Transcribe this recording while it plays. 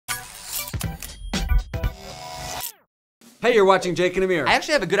Hey, you're watching Jake and Amir. I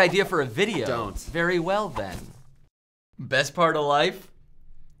actually have a good idea for a video. Don't. Very well then. Best part of life?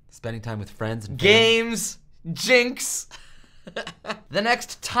 Spending time with friends and games. Jinx. The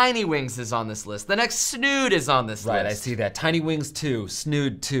next Tiny Wings is on this list. The next Snood is on this list. Right, I see that. Tiny Wings 2,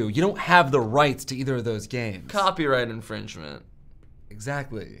 Snood 2. You don't have the rights to either of those games. Copyright infringement.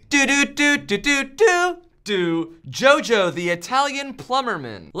 Exactly. Do Jojo the Italian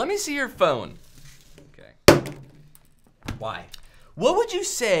Plumberman. Let me see your phone. Okay. Why? What would you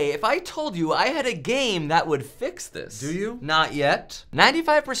say if I told you I had a game that would fix this? Do you? Not yet.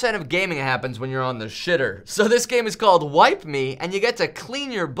 95% of gaming happens when you're on the shitter. So this game is called Wipe Me, and you get to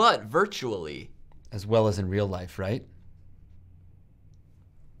clean your butt virtually. As well as in real life, right?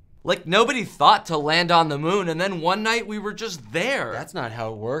 Like nobody thought to land on the moon, and then one night we were just there. That's not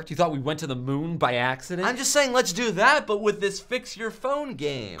how it worked. You thought we went to the moon by accident? I'm just saying let's do that, but with this fix your phone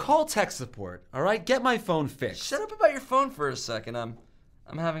game. Call tech support, all right? Get my phone fixed. Shut up about your phone for a second. I'm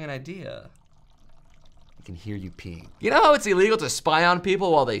having an idea. I can hear you peeing. You know how it's illegal to spy on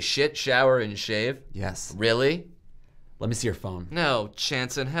people while they shit, shower, and shave? Yes. Really? Let me see your phone. No,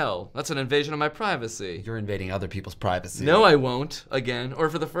 chance in hell. That's an invasion of my privacy. You're invading other people's privacy. No, I won't. Again, or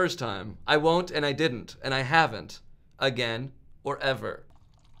for the first time. I won't, and I didn't, and I haven't. Again, or ever.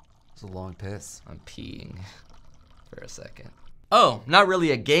 It's a long piss. I'm peeing for a second. Oh, not really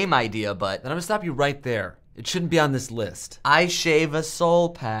a game idea, but Then I'm gonna stop you right there. It shouldn't be on this list. I shave a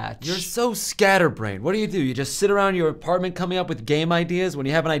soul patch. You're so scatterbrained. What do? You just sit around your apartment coming up with game ideas when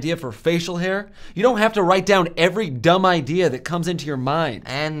you have an idea for facial hair? You don't have to write down every dumb idea that comes into your mind.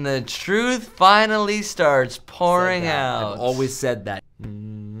 And the truth finally starts pouring out. I've always said that.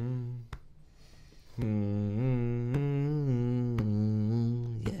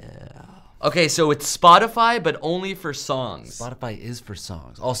 Okay, so it's Spotify, but only for songs. Spotify is for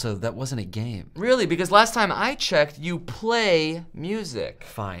songs. Also, that wasn't a game. Really? Because last time I checked, you play music.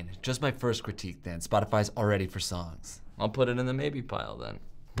 Fine, just my first critique then. Spotify's already for songs. I'll put it in the maybe pile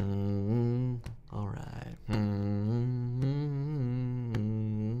then. All right.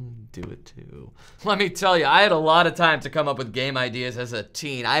 Do it too. Let me tell you, I had a lot of time to come up with game ideas as a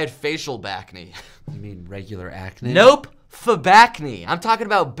teen. I had facial bacne. You mean regular acne? Nope. Fabacne. I'm talking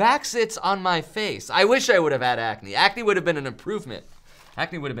about backsits on my face. I wish I would have had acne. Acne would have been an improvement.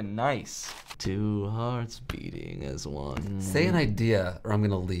 Acne would have been nice. Two hearts beating as one. Say an idea or I'm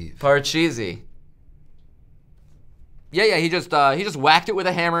gonna leave. Parcheesi. Yeah, he just whacked it with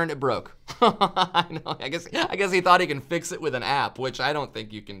a hammer and it broke. I know. I guess he thought he can fix it with an app, which I don't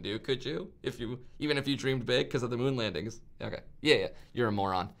think you can do. Could you? Even if you dreamed big because of the moon landings. Okay. Yeah. You're a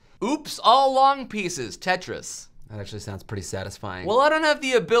moron. Oops, all long pieces. Tetris. That actually sounds pretty satisfying. Well, I don't have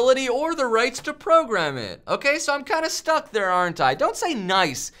the ability or the rights to program it. Okay, so I'm kind of stuck there, aren't I? Don't say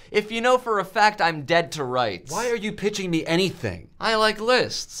nice if you know for a fact I'm dead to rights. Why are you pitching me anything? I like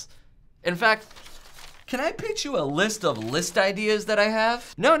lists. In fact, can I pitch you a list of list ideas that I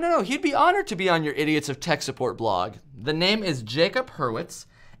have? No, he'd be honored to be on your Idiots of Tech Support blog. The name is Jacob Hurwitz,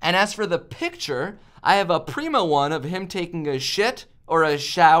 and as for the picture, I have a primo one of him taking a shit or a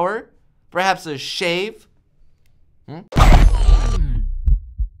shower, perhaps a shave.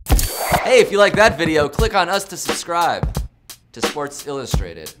 Hey, if you like that video, click on us to subscribe to Sports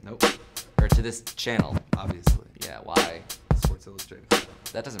Illustrated. Nope. Or to this channel. Obviously. Yeah, why? Sports Illustrated.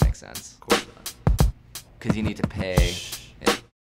 That doesn't make sense. Of course not. Because you need to pay